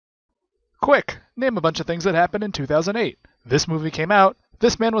Quick, name a bunch of things that happened in 2008. This movie came out,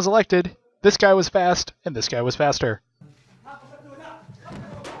 this man was elected, this guy was fast, and this guy was faster.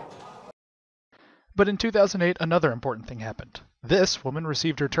 But in 2008, another important thing happened. This woman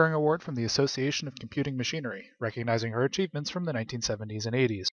received her Turing Award from the Association of Computing Machinery, recognizing her achievements from the 1970s and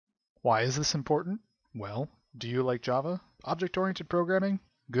 80s. Why is this important? Well, do you like Java? Object-oriented programming?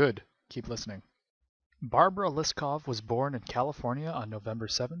 Good. Keep listening. Barbara Liskov was born in California on November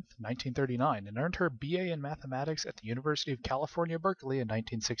 7, 1939, and earned her BA in mathematics at the University of California, Berkeley in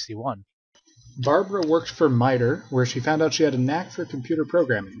 1961. Barbara worked for MITRE, where she found out she had a knack for computer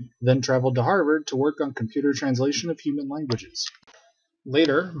programming, then traveled to Harvard to work on computer translation of human languages.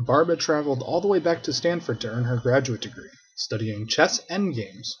 Later, Barbara traveled all the way back to Stanford to earn her graduate degree, studying chess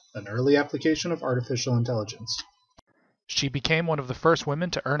endgames, an early application of artificial intelligence. She became one of the first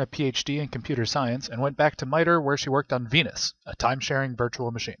women to earn a PhD in computer science and went back to MITRE where she worked on Venus, a time-sharing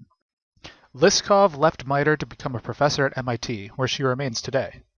virtual machine. Liskov left MITRE to become a professor at MIT, where she remains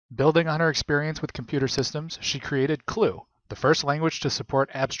today. Building on her experience with computer systems, she created CLUE, the first language to support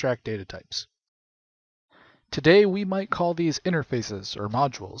abstract data types. Today we might call these interfaces or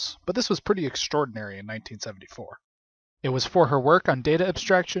modules, but this was pretty extraordinary in 1974. It was for her work on data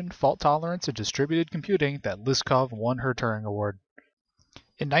abstraction, fault tolerance, and distributed computing that Liskov won her Turing Award.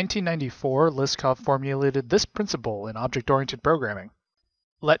 In 1994, Liskov formulated this principle in object-oriented programming.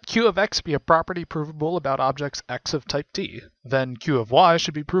 Let Q of x be a property provable about objects x of type T, then Q of y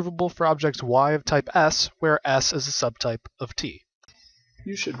should be provable for objects y of type S, where S is a subtype of T.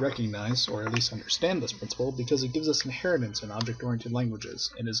 You should recognize, or at least understand this principle, because it gives us inheritance in object-oriented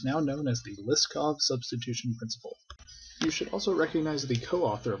languages, and is now known as the Liskov substitution principle. You should also recognize the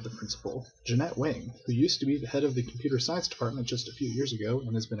co-author of the principle, Jeanette Wing, who used to be the head of the computer science department just a few years ago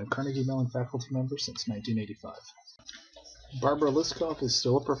and has been a Carnegie Mellon faculty member since 1985. Barbara Liskov is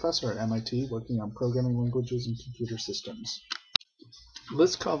still a professor at MIT working on programming languages and computer systems.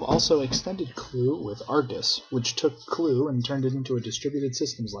 Liskov also extended CLUE with Argus, which took CLUE and turned it into a distributed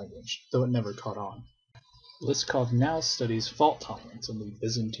systems language, though it never caught on. Liskov now studies fault tolerance and the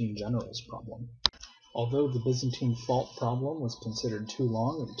Byzantine generals problem. Although the Byzantine fault problem was considered too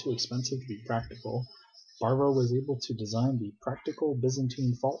long and too expensive to be practical, Barbara was able to design the practical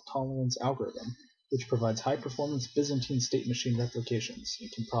Byzantine fault tolerance algorithm, which provides high-performance Byzantine state machine replications and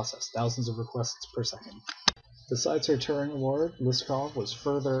can process thousands of requests per second. Besides her Turing Award, Liskov was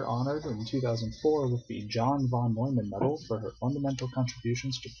further honored in 2004 with the John von Neumann Medal for her fundamental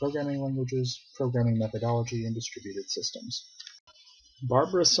contributions to programming languages, programming methodology, and distributed systems.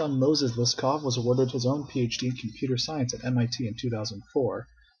 Barbara's son Moses Liskov was awarded his own PhD in computer science at MIT in 2004,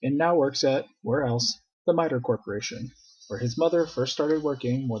 and now works at, where else, the MITRE Corporation, where his mother first started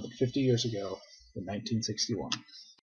working more than 50 years ago in 1961.